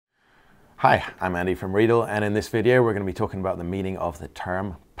Hi, I'm Andy from RIEDEL, and in this video we're going to be talking about the meaning of the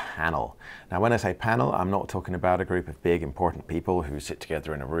term panel. Now when I say panel, I'm not talking about a group of big important people who sit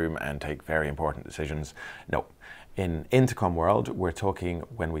together in a room and take very important decisions. No, in intercom world we're talking,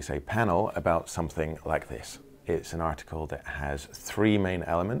 when we say panel, about something like this. It's an article that has three main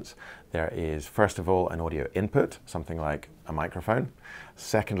elements. There is, first of all, an audio input, something like a microphone.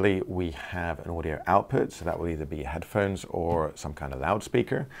 Secondly, we have an audio output, so that will either be headphones or some kind of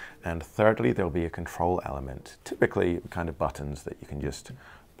loudspeaker. And thirdly, there'll be a control element, typically kind of buttons that you can just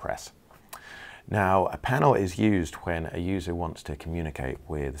press. Now, a panel is used when a user wants to communicate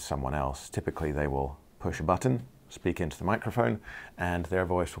with someone else. Typically, they will push a button, speak into the microphone, and their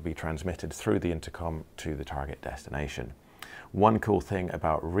voice will be transmitted through the intercom to the target destination. One cool thing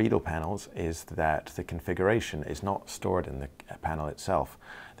about RIEDEL panels is that the configuration is not stored in the panel itself.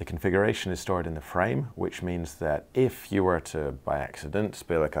 The configuration is stored in the frame, which means that if you were to, by accident,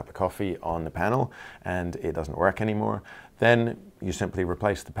 spill a cup of coffee on the panel and it doesn't work anymore, then you simply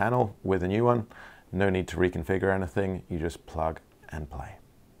replace the panel with a new one. No need to reconfigure anything, you just plug and play.